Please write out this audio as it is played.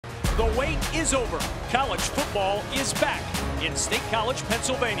The wait is over. College football is back in State College,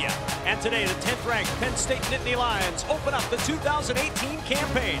 Pennsylvania. And today, the 10th-ranked Penn State Nittany Lions open up the 2018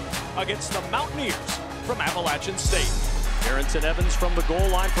 campaign against the Mountaineers from Appalachian State. Darrington Evans from the goal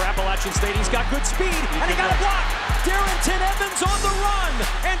line for Appalachian State. He's got good speed, and he got a block. Darrington Evans on the run,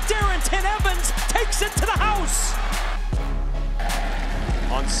 and Darrington Evans takes it to the house.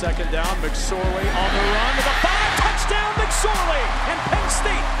 On second down, McSorley on the run to the 5, touchdown McSorley, and Penn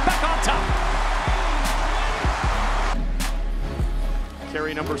State back on top.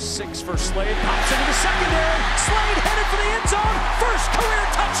 Carry number 6 for Slade, pops into the secondary. Slade headed for the end zone, first career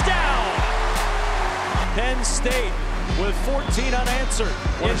touchdown. Penn State with 14 unanswered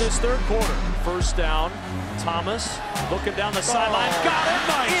in this third quarter. First down, Thomas looking down the sideline, got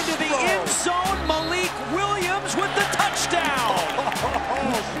it into the end zone. Malik Williams with the touchdown.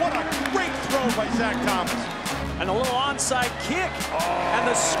 What a great throw by Zach Thomas. And a little onside kick. And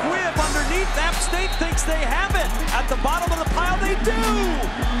the squib underneath. App State thinks they have it. At the bottom of the pile, they do.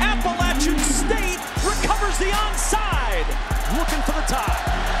 Appalachian State recovers the onside. Looking for the tie.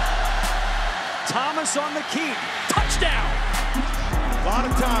 Thomas on the keep. Touchdown. A lot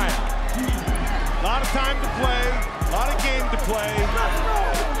of time. A lot of time to play. A lot of game to play.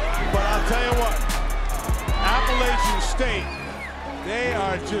 But I'll tell you what. Appalachian State, they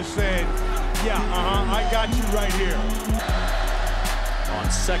are just saying, yeah, I got you right here. On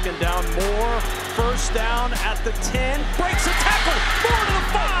second down, Moore. First down at the 10. Breaks a tackle. More to the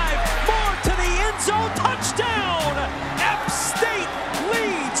 5. More to the end zone. Touchdown. App State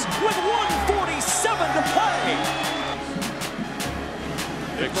leads with 1:47 to play.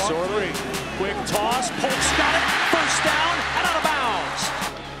 McSorley, quick toss. Polk's got it. First down and out of bounds.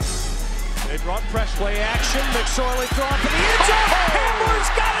 They brought pressure. Play action. McSorley throwing for the end zone. Hamler's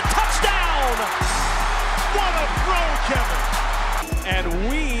got a touchdown. What a throw, Kevin. And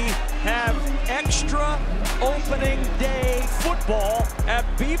we have extra opening day football at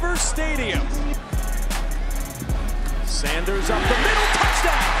Beaver Stadium. Sanders up the middle,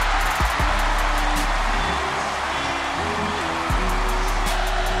 touchdown.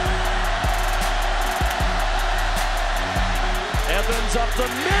 Evans up the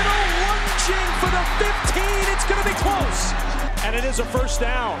middle, lunging for the 15. It's going to be close. And it is a first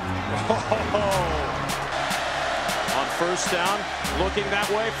down. On first down, looking that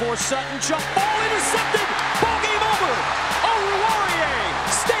way for Sutton. Jump ball intercepted.